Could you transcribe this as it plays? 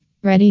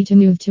Ready to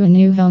move to a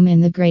new home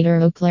in the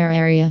greater Eau Claire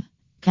area?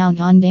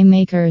 Count on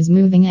Daymakers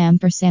Moving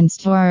ampersand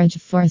storage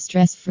for a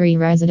stress-free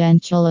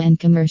residential and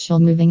commercial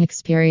moving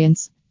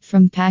experience.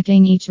 From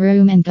packing each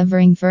room and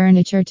covering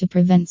furniture to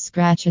prevent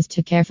scratches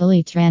to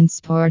carefully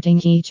transporting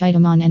each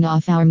item on and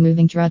off our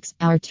moving trucks,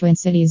 our Twin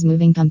Cities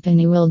Moving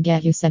Company will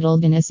get you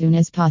settled in as soon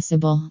as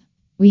possible.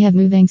 We have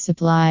moving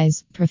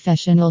supplies,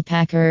 professional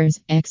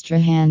packers, extra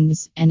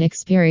hands, and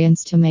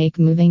experience to make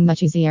moving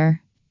much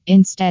easier.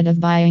 Instead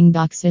of buying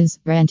boxes,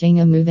 renting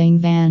a moving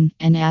van,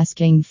 and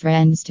asking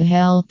friends to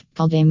help,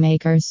 call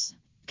Daymakers.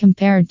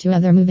 Compared to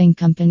other moving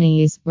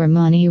companies, we're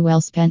money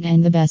well spent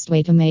and the best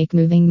way to make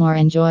moving more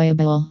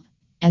enjoyable.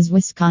 As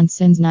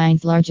Wisconsin's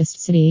ninth largest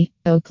city,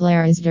 Eau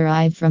Claire is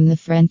derived from the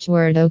French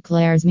word Eau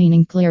Claire's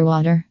meaning clear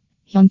water.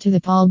 Home to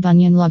the Paul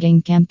Bunyan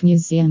Logging Camp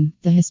Museum,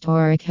 the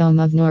historic home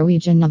of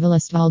Norwegian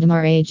novelist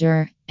Valdemar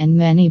Ager, and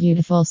many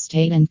beautiful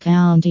state and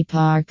county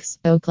parks,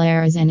 Eau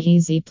Claire is an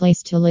easy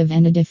place to live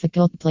and a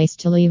difficult place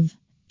to leave.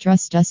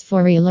 Trust us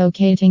for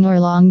relocating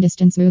or long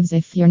distance moves.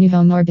 If your new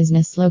home or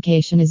business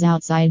location is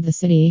outside the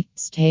city,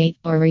 state,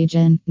 or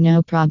region,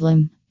 no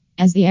problem.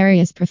 As the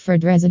area's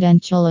preferred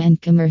residential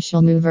and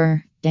commercial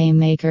mover,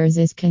 Daymakers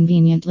is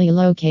conveniently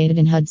located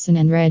in Hudson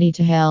and ready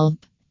to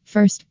help.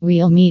 First,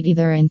 we'll meet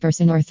either in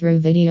person or through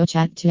video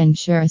chat to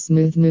ensure a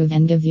smooth move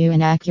and give you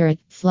an accurate,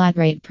 flat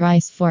rate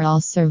price for all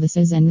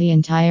services and the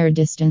entire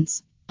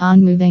distance.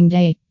 On moving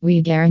day,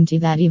 we guarantee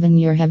that even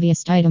your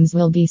heaviest items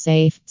will be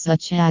safe,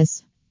 such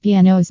as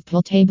pianos,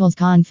 pool tables,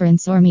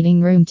 conference or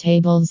meeting room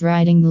tables,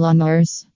 riding lawnmowers.